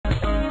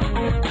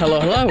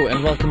Hello,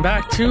 and welcome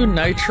back to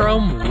Nitro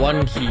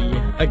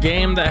Onekey, a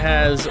game that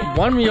has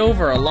won me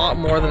over a lot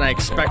more than I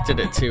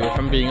expected it to, if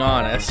I'm being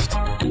honest.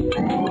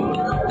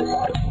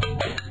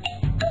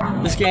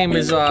 This game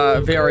is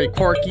very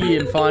quirky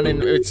and fun,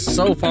 and it's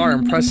so far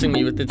impressing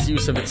me with its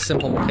use of its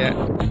simple mechanic.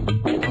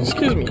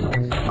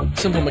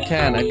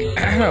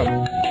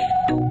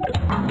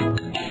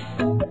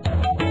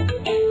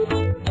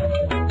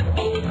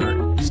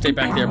 Stay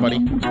back there,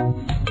 buddy.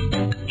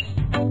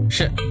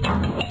 Shit.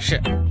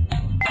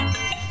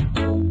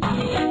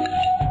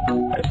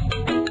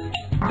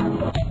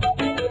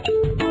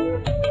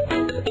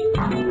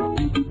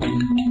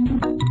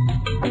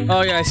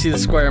 Oh yeah, I see the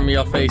square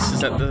meal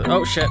faces at the—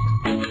 oh shit.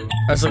 I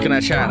was looking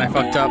at chat and I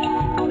fucked up.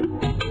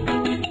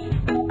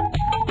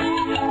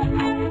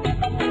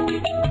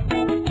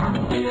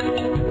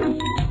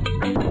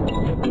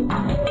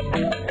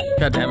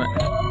 God damn it.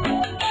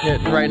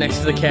 Yeah, right next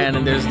to the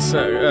cannon there's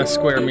a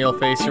square meal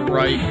face, you're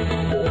right.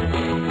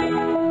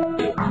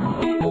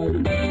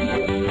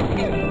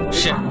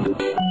 Shit.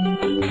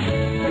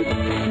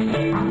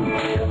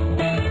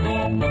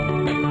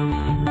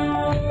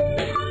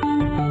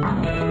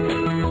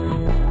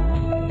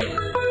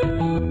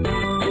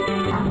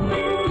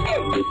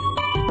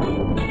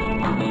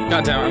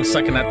 God damn it, I'm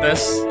sucking at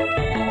this.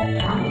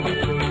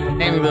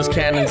 Aiming those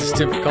cannons is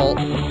difficult.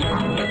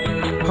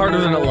 Harder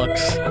than it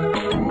looks.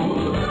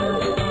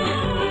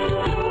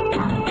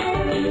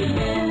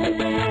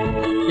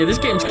 Yeah, this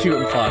game's cute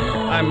and fun.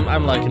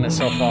 I'm liking it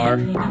so far.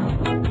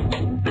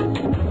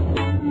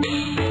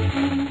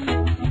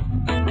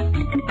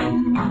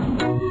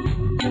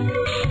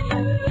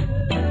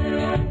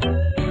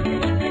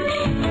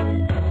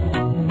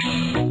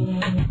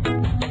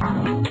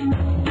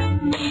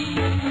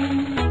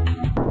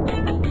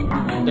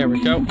 There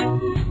we go.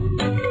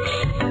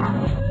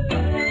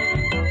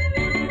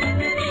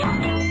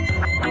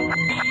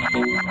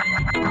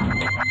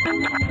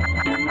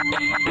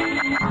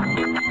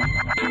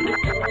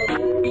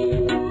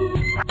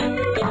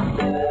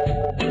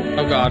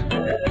 Oh god.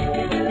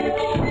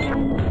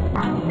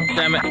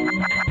 Damn it.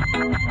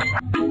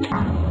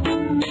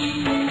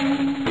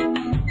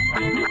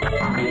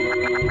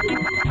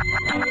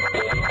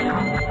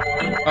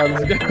 Oh,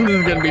 this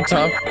is gonna be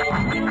tough.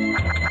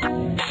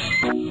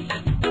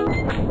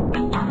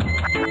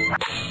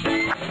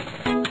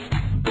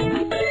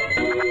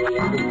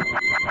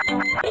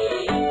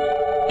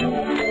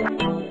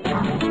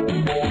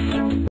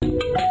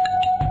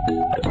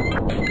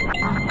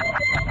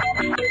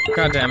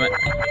 God damn it.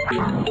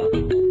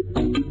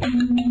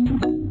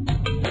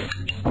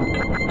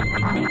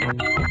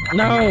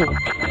 No!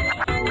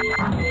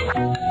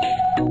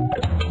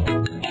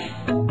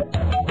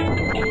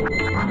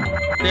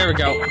 There we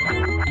go.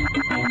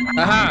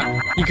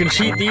 Aha! You can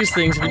cheat these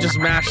things if you just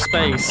mash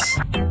space.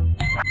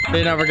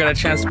 They never get a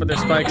chance to put their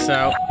spikes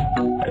out.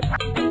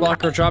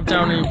 Block or drop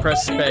down and you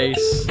press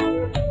space.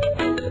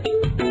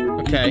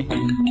 Okay.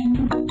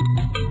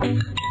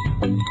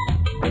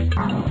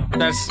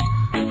 That's—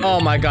 oh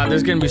my god,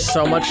 there's gonna be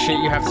so much shit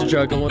you have to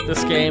juggle with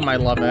this game. I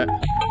love it.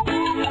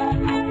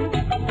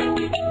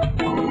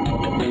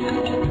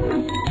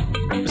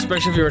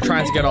 Especially if you were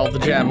trying to get all the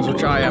gems,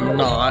 which I am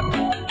not.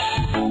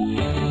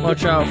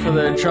 Watch out for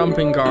the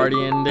jumping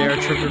guardian. There,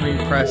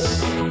 triggering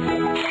press.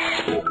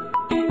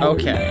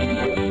 Okay.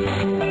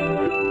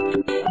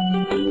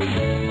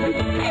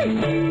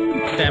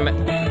 Damn it.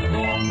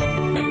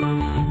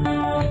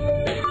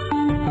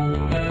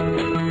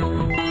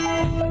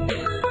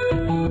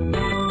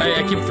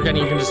 I keep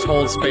forgetting you can just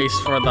hold space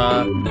for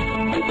the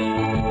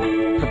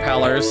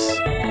propellers.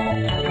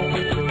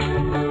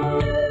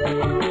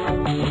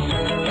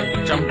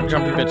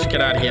 Jumpy bitch,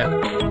 get out of here.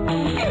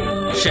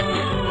 Shit.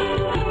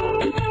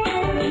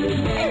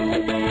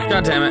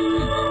 God damn it.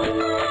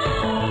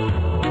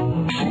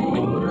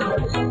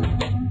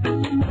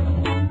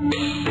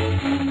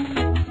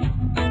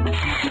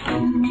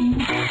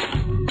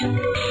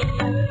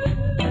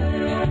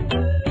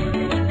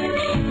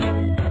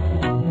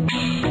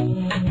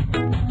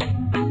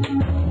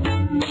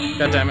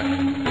 God damn it.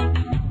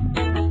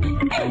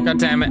 God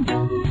damn it.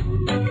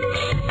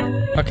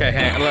 Okay,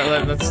 hey,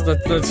 let's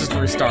just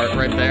restart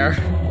right there.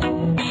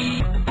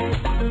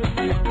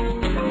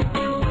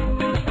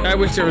 I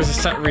wish there was a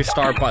set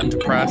restart button to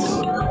press.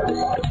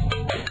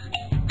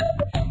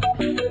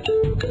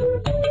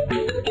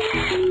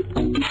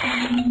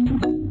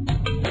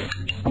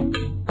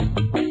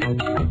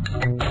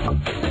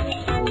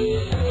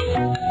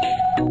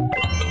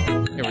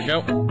 Here we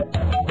go.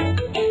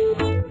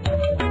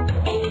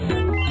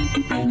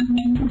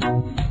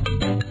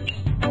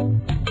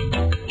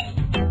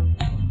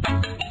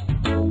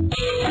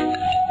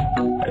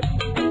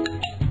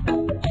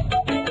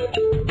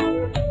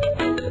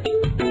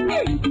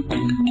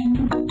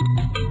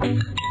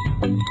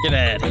 Get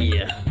out of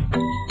here.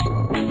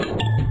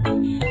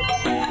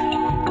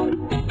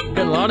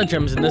 Getting a lot of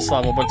gems in this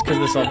level, but it's because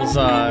this level's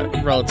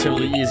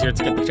relatively easier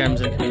to get the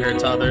gems in compared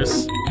to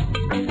others.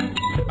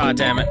 Ah,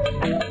 damn it.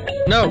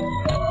 No!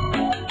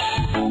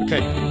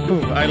 Okay.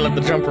 Ooh, I let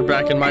the jumper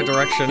back in my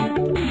direction.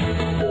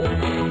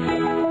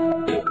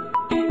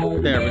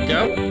 There we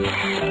go.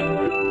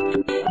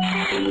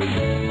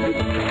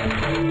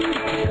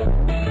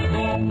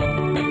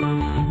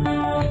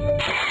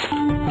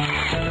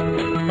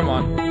 Come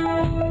on.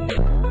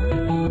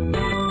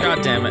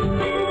 God damn it.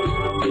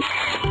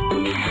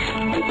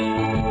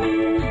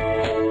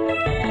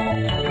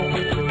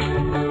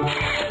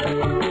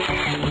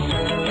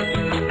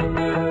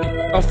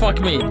 Oh,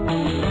 fuck me.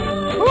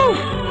 Woo!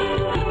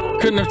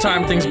 Couldn't have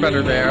timed things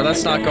better there.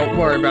 Let's not go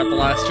worry about the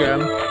last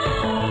gem.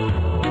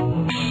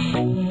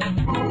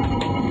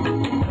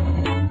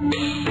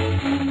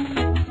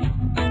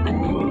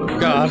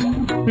 God.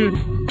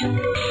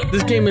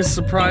 This game is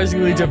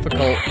surprisingly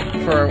difficult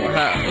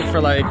for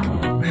like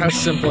how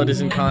simple it is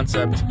in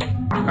concept.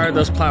 Alright,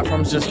 those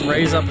platforms just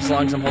raise up as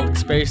long as I'm holding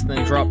space and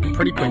then drop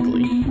pretty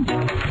quickly.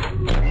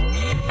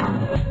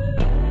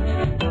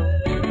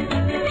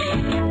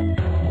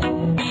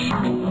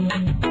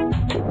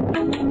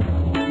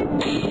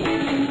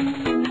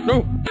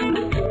 No!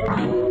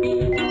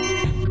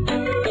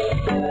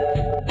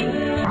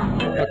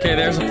 Okay,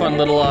 there's a fun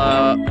little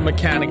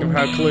mechanic of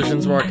how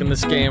collisions work in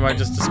this game I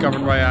just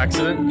discovered by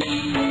accident.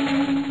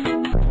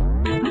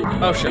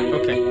 Oh shit,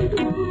 okay.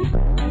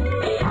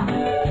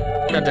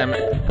 God damn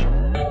it.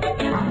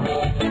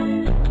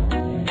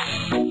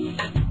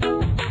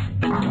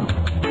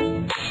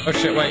 Oh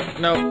shit, wait,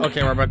 no,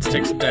 okay, we're about to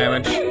take some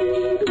damage.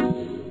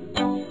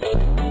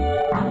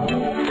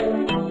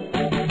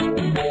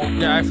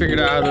 Yeah, I figured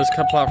out how those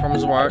cut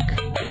platforms work.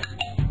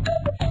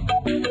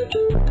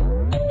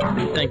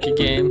 Thank you,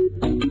 game.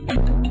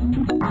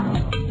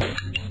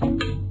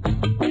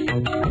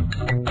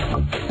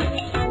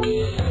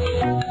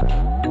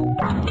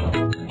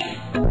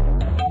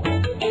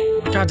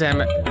 God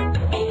damn it.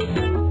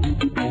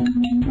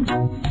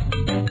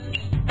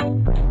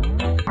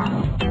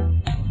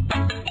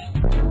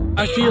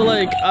 I feel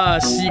like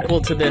a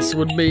sequel to this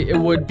would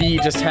be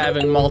just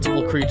having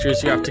multiple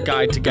creatures you have to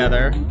guide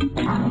together.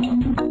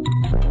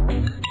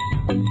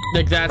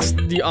 Like, that's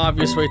the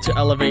obvious way to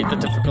elevate the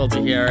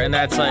difficulty here, and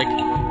that's like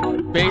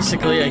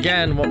basically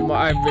again what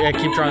I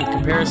keep drawing the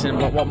comparison,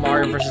 but what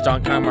Mario vs.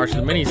 Donkey Kong March of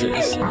the Minis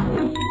is.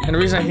 And the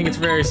reason I think it's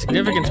very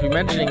significant to be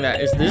mentioning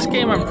that is this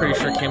game, I'm pretty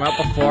sure, came out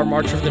before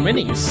March of the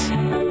Minis.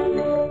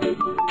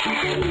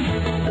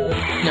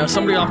 Now,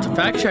 somebody will have to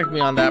fact check me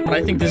on that, but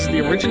I think this is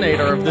the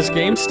originator of this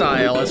game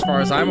style, as far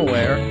as I'm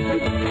aware.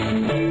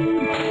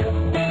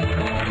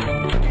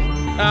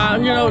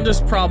 You know,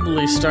 just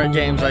probably start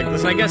games like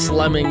this. I guess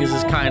Lemmings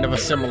is kind of a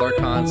similar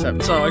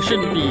concept, so I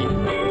shouldn't be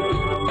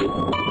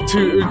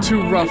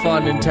too rough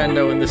on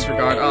Nintendo in this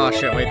regard. Oh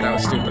shit, wait, that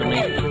was stupid of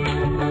me.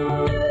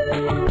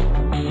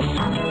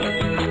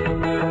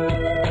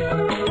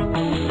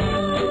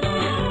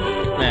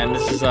 Man,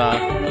 this is,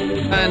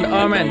 and,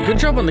 oh man, good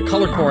job on the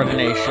color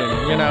coordination,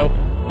 you know?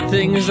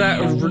 Things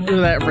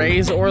that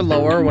raise or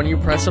lower when you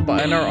press a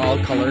button are all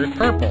colored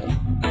purple.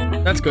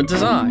 That's good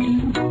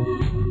design.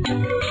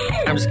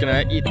 I'm just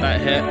gonna eat that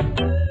hit.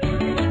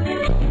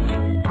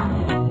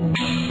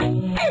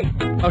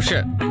 Oh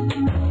shit.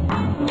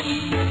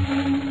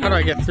 How do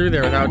I get through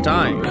there without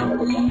dying?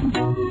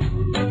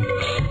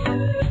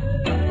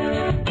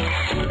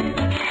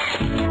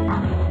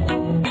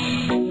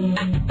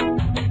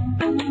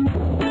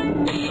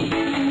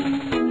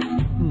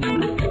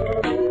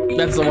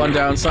 That's the one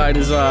downside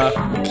is,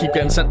 keep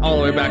getting sent all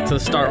the way back to the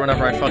start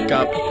whenever I fuck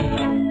up.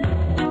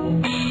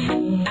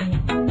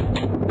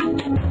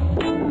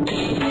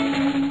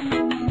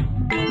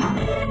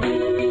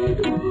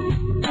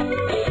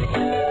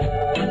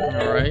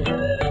 Alright.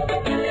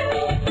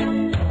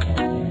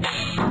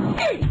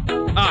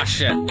 Ah,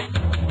 shit.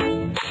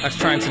 I was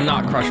trying to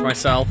not crush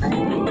myself. Let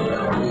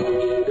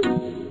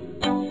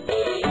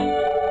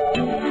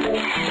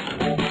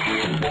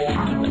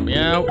me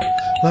out.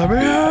 Let me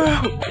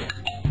out!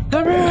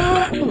 Let me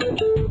out!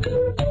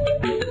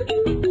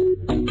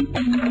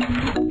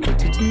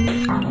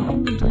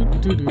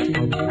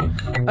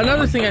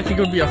 Another thing I think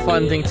would be a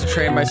fun thing to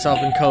train myself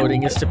in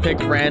coding is to pick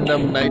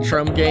random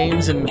Nitrom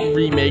games and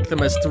remake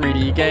them as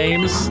 3D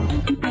games.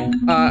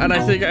 And I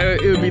think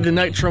it would be the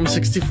Nitrom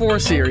 64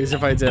 series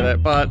if I did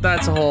it, but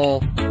that's a whole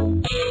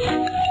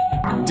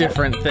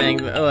different thing.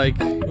 Like,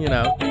 you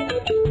know,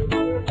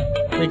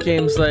 the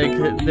games like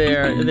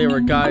they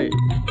were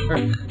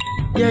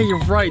yeah, you're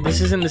right. This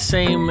is in the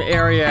same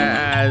area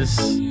as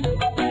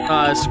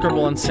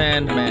Scribble and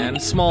Sandman.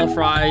 Small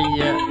Fry,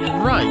 yeah, you're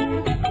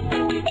right.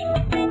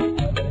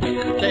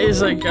 That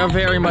is like a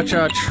very much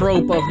a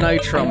trope of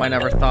Nitrom I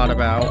never thought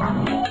about.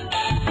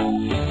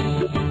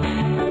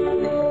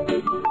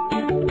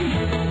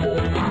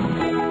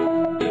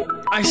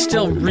 I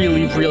still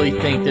really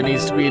think there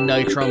needs to be a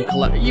Nitrom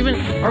collect,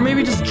 or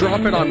maybe just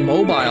drop it on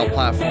mobile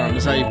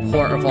platforms, a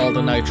port of all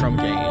the Nitrom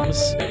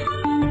games.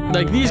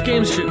 Like, these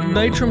games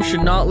Nitrom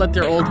should not let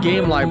their old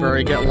game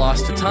library get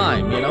lost to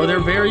time, you know? They're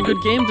very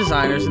good game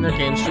designers and their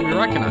games should be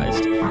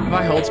recognized. If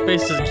I hold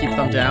space, does it keep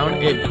them down?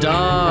 It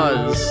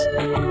does!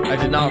 I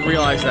did not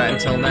realize that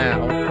until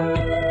now.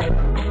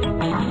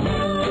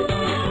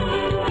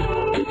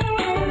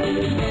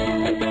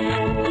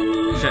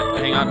 Shit,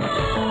 hang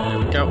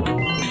on. we go.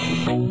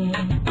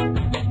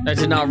 I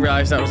did not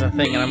realize that was a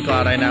thing, and I'm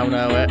glad I now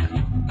know it.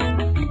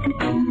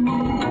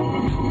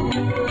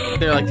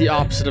 They're like the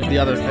opposite of the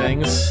other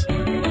things.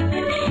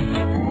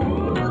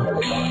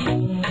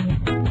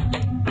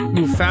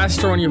 Move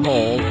faster when you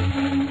hold.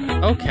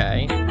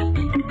 Okay.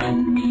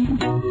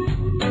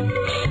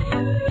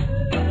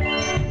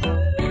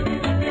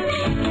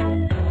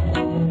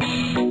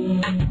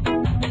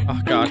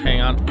 Oh god,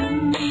 hang on.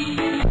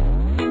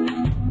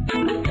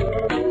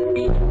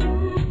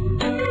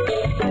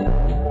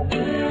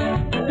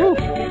 Woo.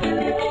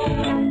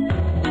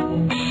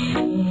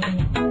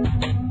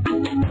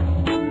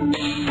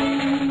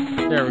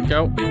 There we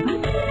go.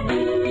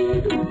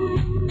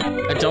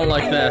 I don't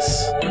like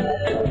this.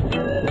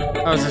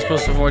 How was I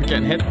supposed to avoid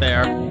getting hit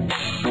there?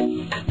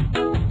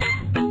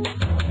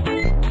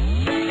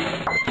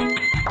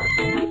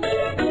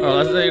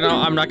 Well, you know,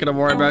 I'm not gonna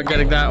worry about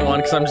getting that one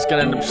because I'm just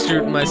gonna end up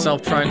shooting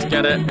myself trying to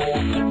get it.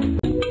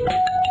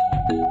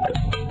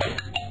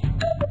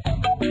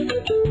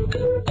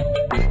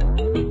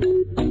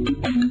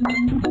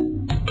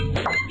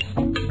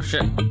 Oh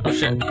shit, oh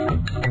shit.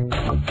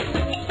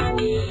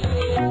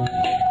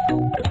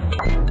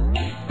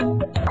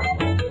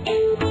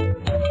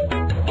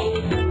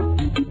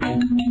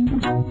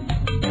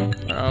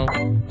 Oh,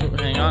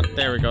 hang on.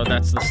 There we go.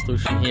 That's the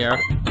solution here.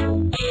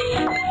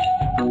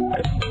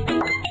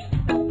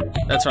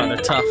 That's rather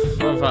tough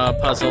of a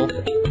puzzle.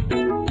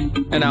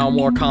 And now a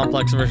more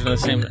complex version of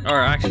the same. Or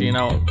actually, you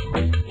know,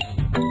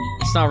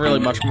 it's not really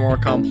much more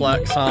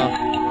complex, huh?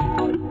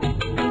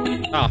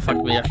 Oh, fuck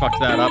me. I fucked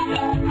that up.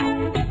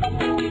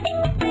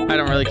 I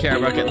don't really care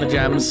about getting the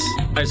gems.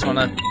 I just want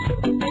to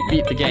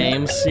beat the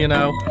games, you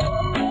know?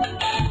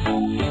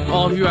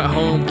 All of you at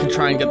home can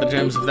try and get the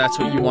gems if that's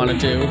what you want to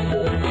do.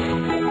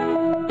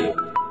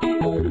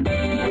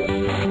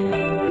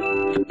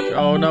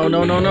 Oh, no,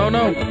 no, no, no,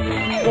 no!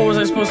 What was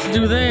I supposed to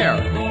do there?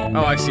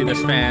 Oh, I see,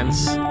 there's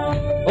fans.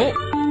 Oh,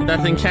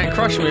 that thing can't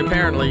crush me,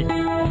 apparently.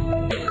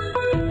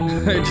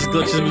 It just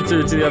glitches me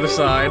through to the other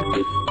side.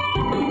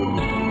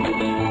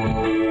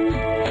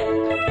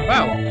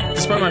 Wow,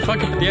 despite my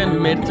fuck up at the end, we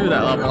made it through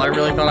that level. I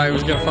really thought I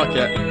was gonna fuck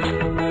it.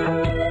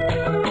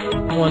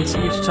 Once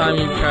each time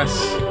you press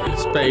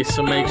space,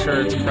 so make sure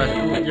it's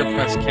your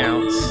press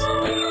counts.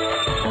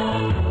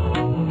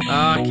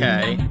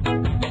 Okay.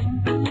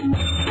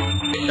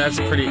 That's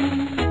pretty...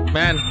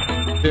 Man,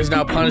 there's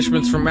now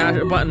punishments for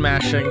button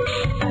mashing.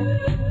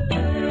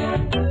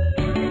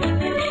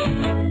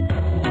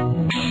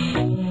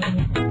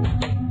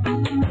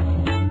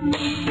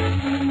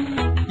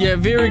 Yeah,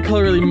 very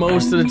clearly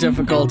most of the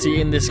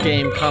difficulty in this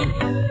game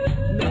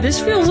This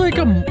feels like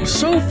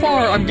so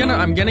far, I'm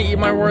gonna eat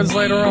my words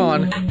later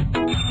on.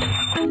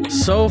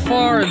 So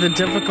far, the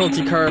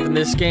difficulty curve in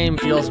this game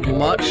feels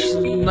much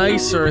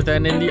nicer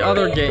than in the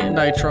other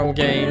Nitro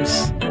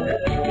games.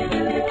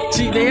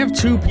 See, they have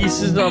two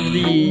pieces of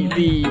the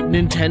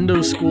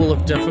Nintendo school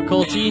of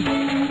difficulty.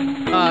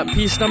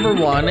 Piece number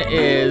one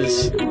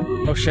is...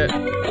 Oh shit,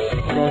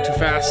 I'm going too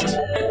fast.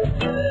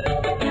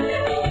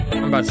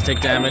 I'm about to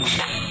take damage.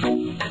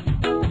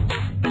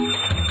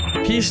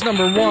 Piece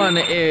number one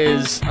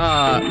is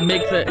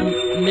make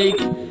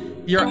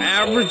your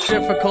average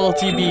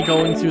difficulty be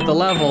going through the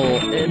level,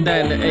 and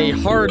then a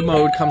hard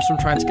mode comes from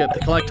trying to get the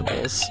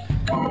collectibles.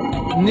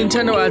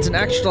 Nintendo adds an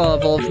extra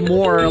level of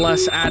more or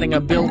less adding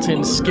a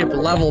built-in skip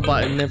level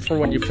button for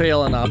when you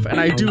fail enough, and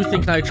I do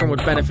think Nitro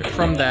would benefit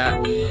from that,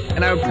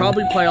 and I would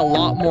probably play a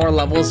lot more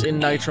levels in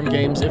Nitro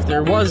games if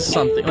there was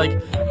something, like,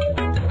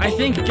 I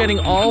think getting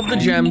all of the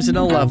gems in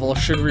a level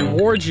should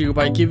reward you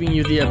by giving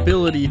you the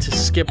ability to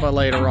skip a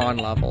later on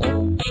level.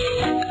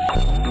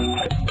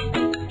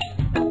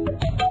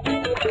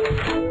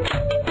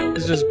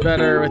 It's just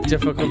better with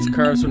difficulty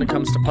curves when it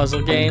comes to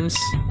puzzle games.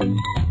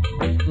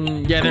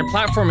 Yeah, their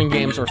platforming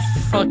games are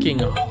fucking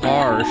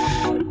harsh.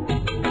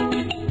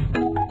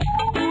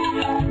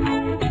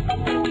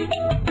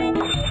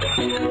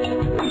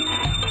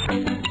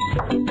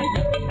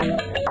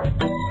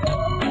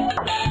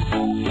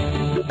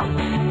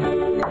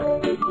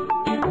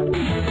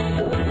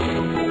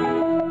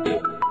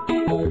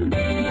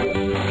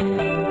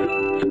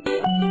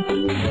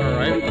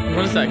 Alright,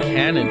 what is that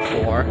cannon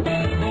for?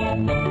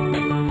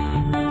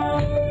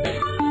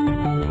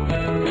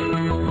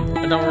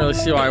 I don't really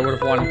see why I would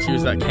have wanted to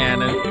use that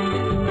cannon.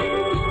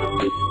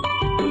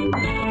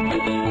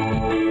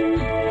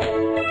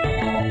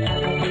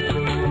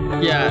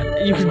 Yeah,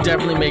 you can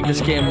definitely make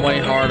this game way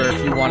harder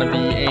if you want to be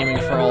aiming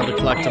for all the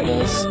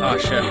collectibles. Oh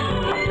shit.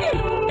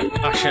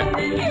 Oh shit.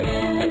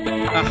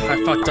 Ah,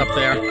 I fucked up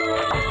there.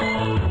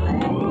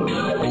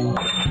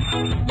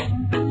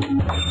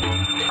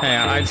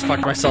 Hang on, I just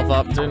fucked myself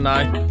up, didn't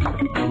I?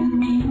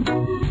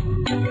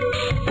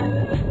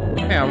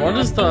 Hang on, what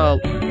is the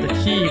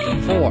key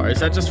even for? Is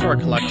that just for a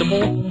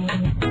collectible?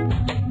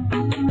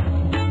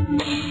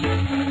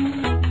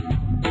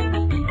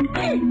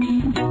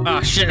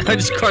 Ah, shit, I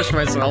just crushed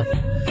myself.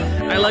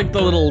 I like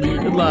the little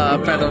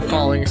feather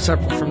falling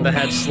separate from the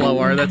head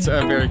slower. That's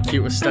a very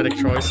cute aesthetic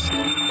choice.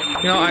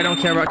 You know, I don't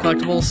care about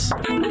collectibles.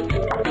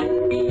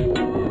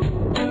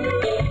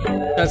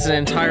 That's an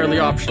entirely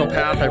optional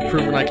path. I've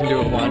proven I can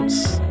do it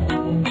once.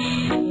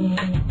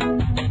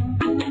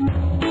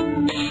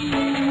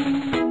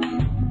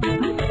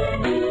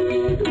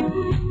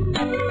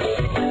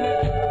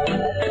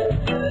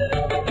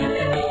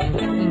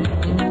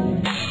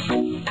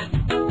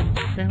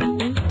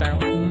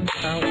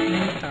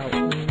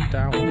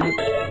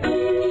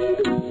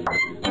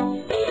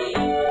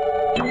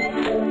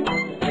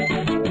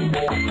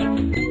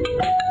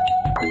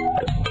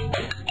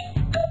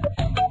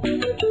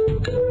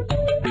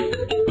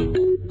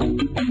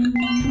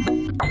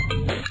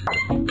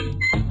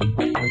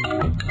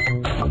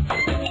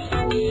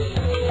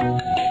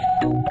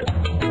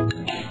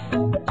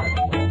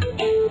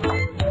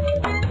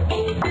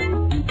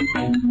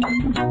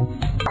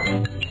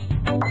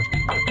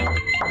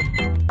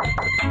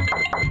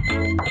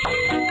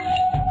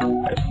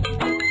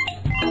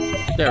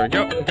 There we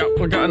go.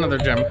 We got another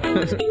gem.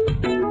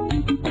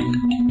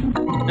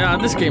 Yeah,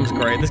 this game's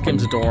great. This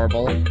game's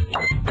adorable.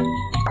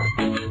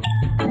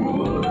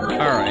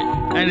 Alright.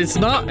 And it's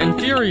not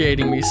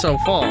infuriating me so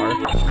far.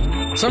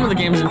 Some of the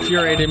games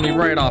infuriated me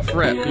right off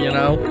rip, you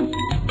know?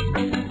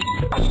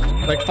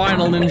 Like,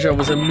 Final Ninja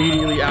was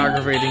immediately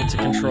aggravating to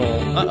control.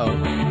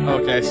 Uh-oh.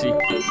 Okay, I see.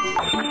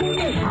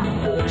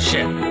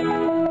 Shit.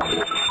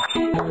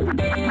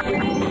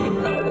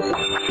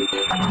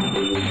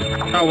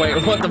 Oh,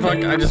 wait, what the fuck?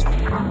 I just...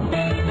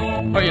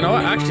 Oh, you know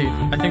what? Actually,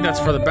 I think that's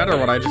for the better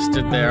what I just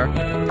did there.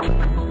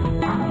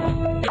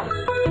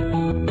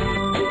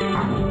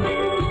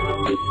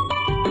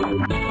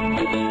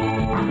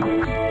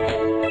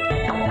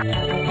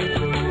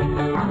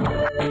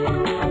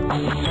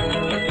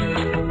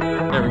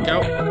 There we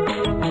go.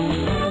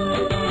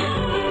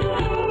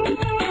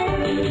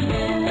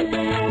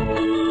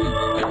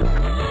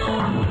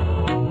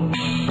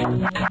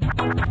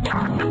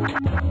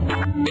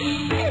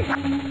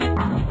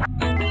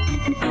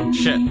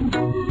 Shit.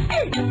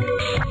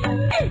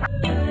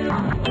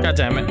 God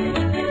damn it.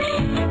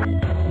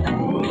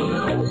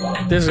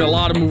 There's a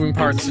lot of moving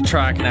parts to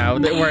track now.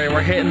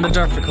 We're hitting the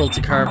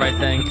difficulty curve, I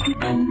think.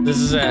 This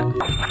is it.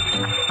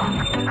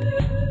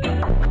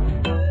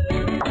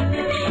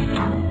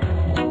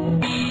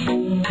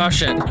 Oh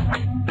shit.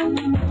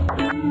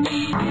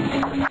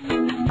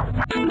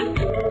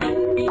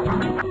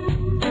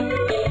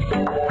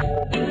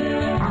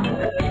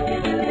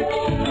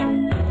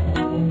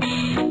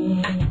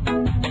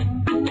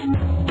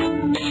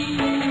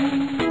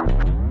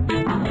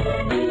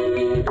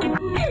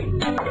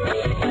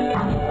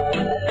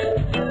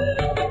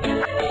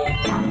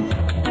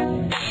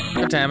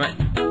 Damn it.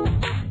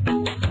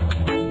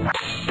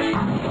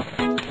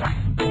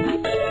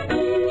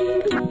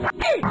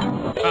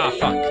 Ah,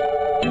 fuck.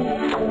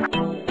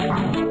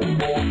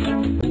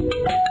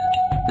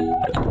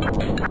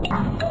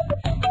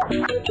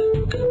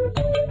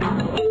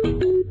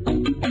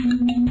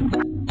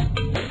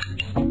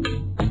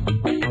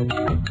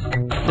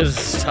 This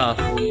is tough.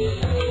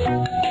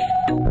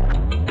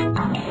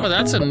 Oh,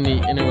 that's a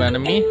neat new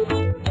enemy.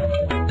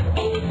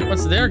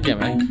 What's their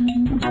gimmick?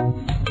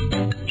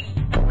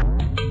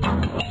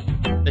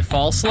 They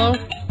fall slow?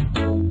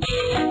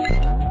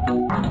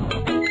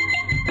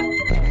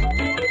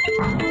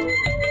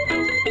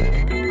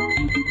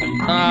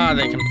 Ah,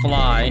 they can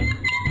fly.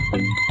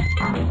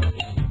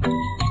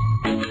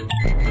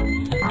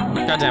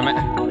 God damn it.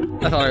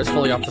 I thought I was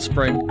fully off the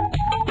spring.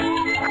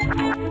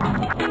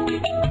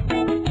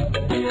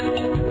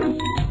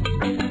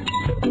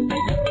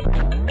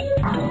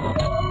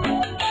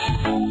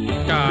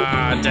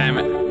 God damn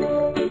it.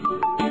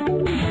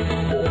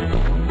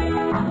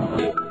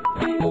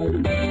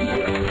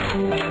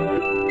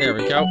 There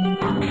we go.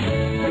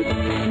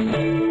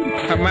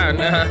 Oh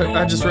man,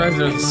 I just realized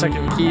there's a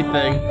second key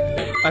thing.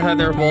 I thought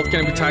they were both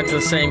going to be tied to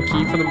the same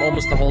key for them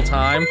almost the whole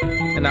time,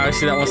 and now I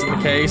see that wasn't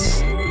the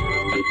case.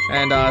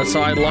 And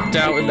so I lucked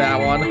out with that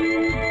one.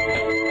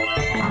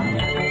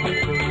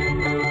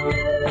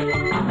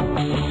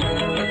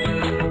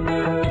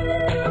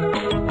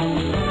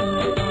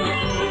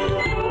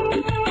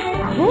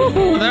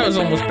 Woohoo, that was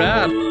almost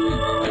bad.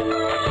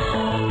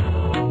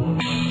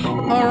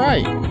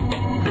 Alright.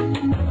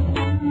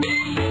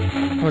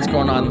 What's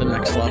going on in the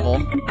next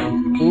level?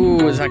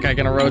 Ooh, is that guy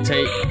gonna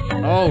rotate?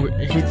 Oh,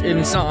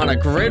 it's not on a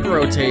grid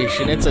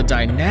rotation, it's a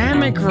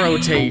dynamic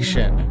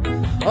rotation.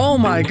 Oh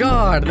my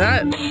god,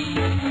 that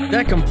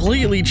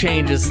completely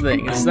changes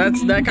things.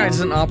 That guy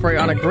doesn't operate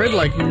on a grid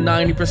like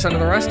 90% of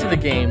the rest of the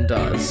game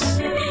does.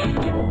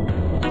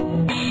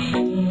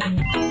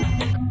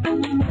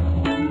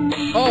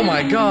 Oh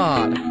my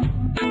god.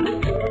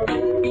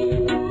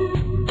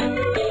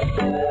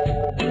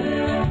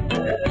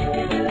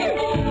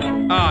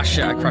 Ah,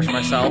 shit, I crushed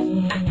myself.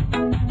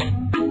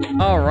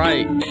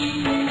 Alright.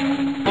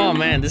 Oh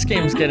man, this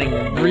game's getting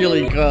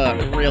really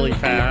good, really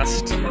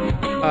fast.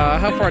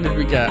 How far did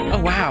we get?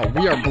 Oh wow,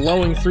 we are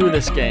blowing through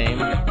this game.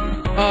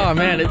 Oh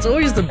man, it's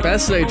always the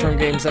best Saturn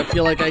games that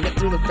feel like I get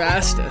through the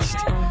fastest.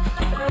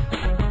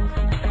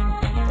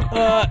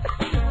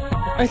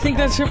 I think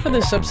that's it for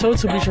this episode,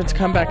 so be sure to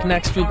come back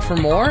next week for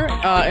more.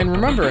 And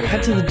remember,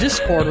 head to the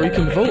Discord where you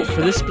can vote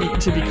for this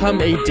to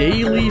become a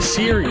daily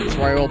series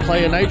where I will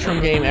play a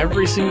Nitrum game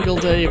every single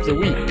day of the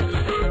week.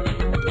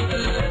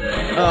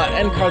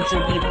 End cards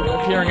will be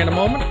appearing in a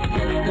moment.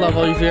 Love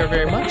all you very,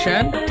 very much,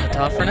 and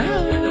ta-ta for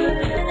now.